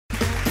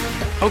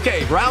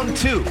Okay, round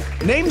two.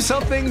 Name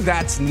something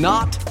that's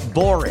not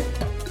boring.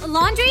 A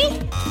laundry?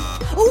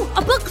 Ooh, a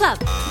book club.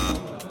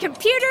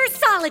 Computer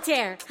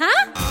solitaire,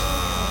 huh?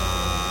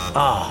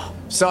 Ah,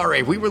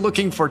 sorry, we were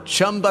looking for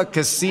Chumba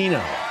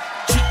Casino.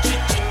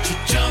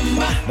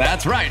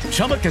 That's right,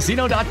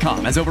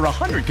 ChumbaCasino.com has over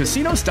 100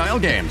 casino-style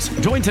games.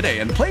 Join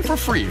today and play for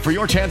free for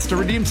your chance to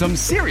redeem some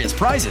serious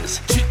prizes.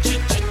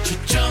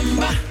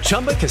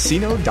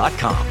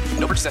 ChumbaCasino.com.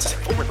 No purchase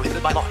necessary. Void where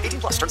prohibited by law.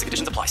 18 plus. Terms and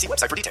conditions apply. See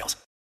website for details.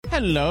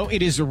 Hello,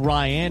 it is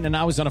Ryan, and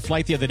I was on a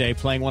flight the other day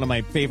playing one of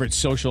my favorite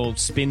social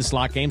spin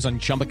slot games on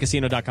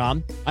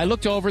ChumbaCasino.com. I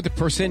looked over at the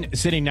person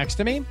sitting next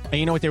to me, and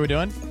you know what they were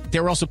doing? They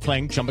were also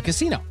playing Chumba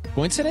Casino.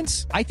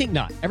 Coincidence? I think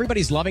not.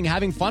 Everybody's loving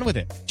having fun with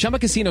it. Chumba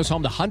Casino is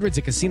home to hundreds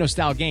of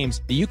casino-style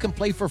games that you can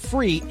play for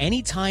free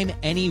anytime,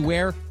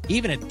 anywhere,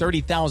 even at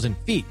 30,000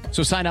 feet.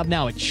 So sign up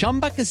now at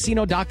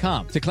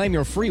ChumbaCasino.com to claim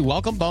your free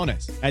welcome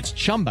bonus. That's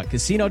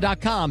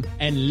ChumbaCasino.com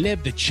and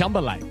live the Chumba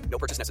life. No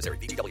purchase necessary.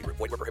 VGW. Void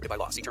where prohibited by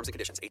law. See terms and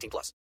conditions. 18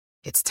 plus.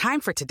 It's time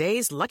for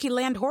today's Lucky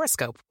Land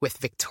horoscope with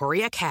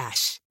Victoria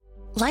Cash.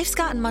 Life's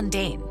gotten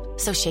mundane,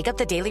 so shake up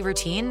the daily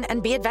routine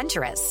and be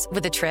adventurous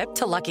with a trip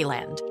to Lucky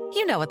Land.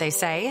 You know what they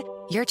say.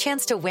 Your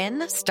chance to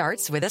win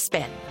starts with a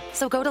spin.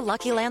 So go to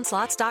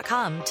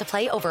LuckyLandSlots.com to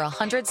play over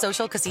 100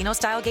 social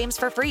casino-style games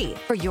for free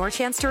for your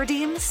chance to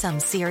redeem some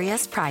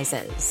serious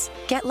prizes.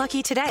 Get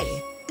lucky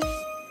today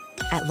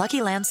at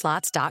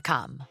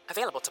LuckyLandSlots.com.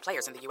 Available to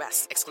players in the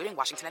U.S., excluding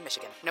Washington and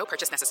Michigan. No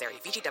purchase necessary.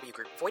 VGW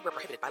Group. Void where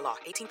prohibited by law.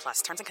 18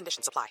 plus. Terms and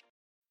conditions apply.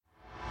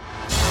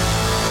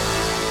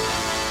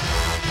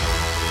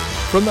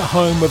 From the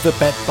home of the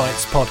Bet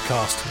Bites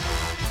podcast.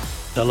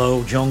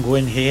 Hello, John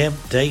Gwynn here.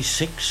 Day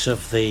 6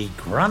 of the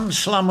Grand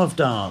Slam of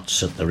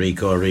Darts at the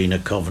Ricoh Arena,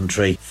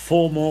 Coventry.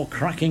 4 more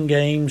cracking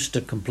games to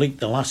complete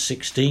the last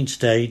 16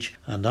 stage,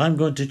 and I'm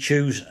going to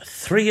choose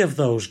 3 of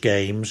those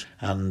games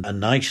and a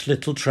nice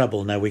little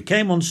treble. Now, we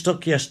came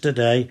unstuck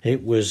yesterday.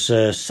 It was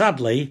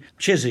sadly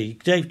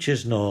Dave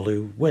Chisnall,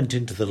 who went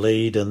into the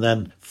lead and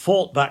then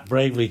fought back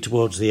bravely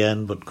towards the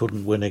end but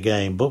couldn't win a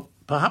game. But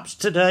perhaps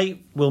today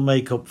will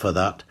make up for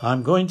that.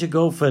 I'm going to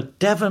go for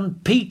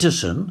Devon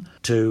Peterson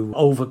to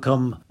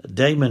overcome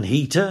Damon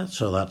Heater,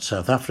 so that's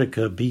South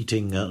Africa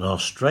beating an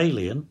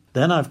Australian.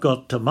 Then I've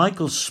got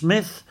Michael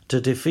Smith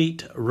to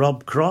defeat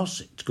Rob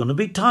Cross. It's going to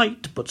be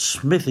tight, but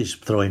Smith is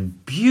throwing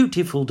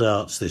beautiful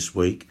darts this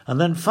week.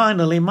 And then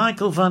finally,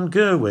 Michael van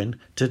Gerwen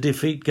to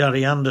defeat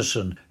Gary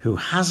Anderson, who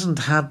hasn't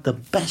had the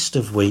best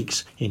of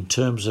weeks in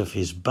terms of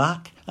his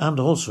back and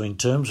also in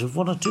terms of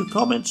 1 or 2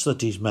 comments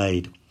that he's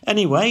made.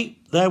 Anyway,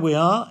 there we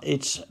are.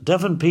 It's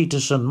Devon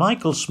Peterson,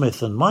 Michael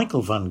Smith and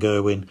Michael van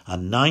Gerwen, a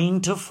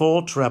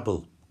 9-4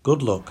 treble.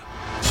 Good luck.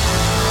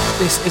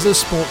 This is a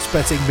sports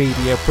betting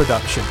media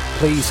production.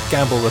 Please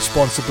gamble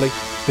responsibly.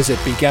 Visit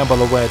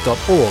begambleaware.org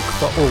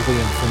for all the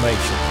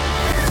information.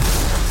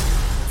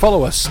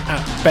 Follow us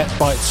at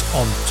BetBites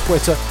on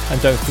Twitter, and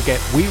don't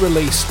forget we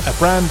release a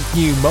brand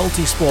new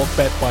multi-sport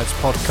BetBites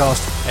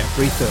podcast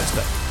every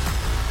Thursday.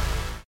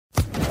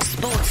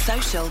 Sports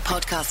Social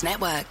Podcast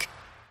Network.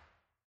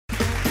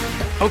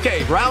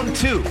 Okay, round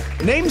two.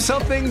 Name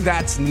something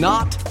that's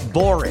not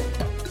boring.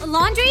 A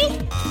laundry?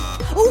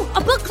 Ooh, a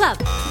book club.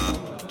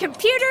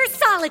 Computer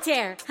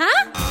solitaire,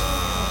 huh?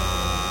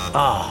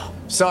 Ah,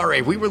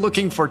 sorry, we were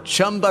looking for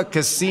Chumba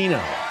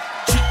Casino.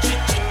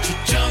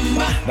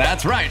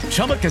 That's right,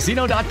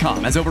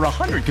 ChumbaCasino.com has over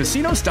 100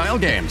 casino-style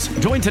games.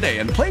 Join today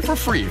and play for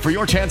free for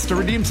your chance to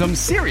redeem some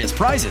serious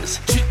prizes.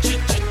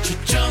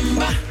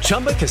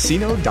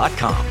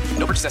 ChumbaCasino.com.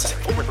 No purchase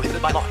necessary. Void where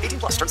prohibited by law. 18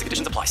 plus. Terms and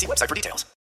conditions apply. See website for details.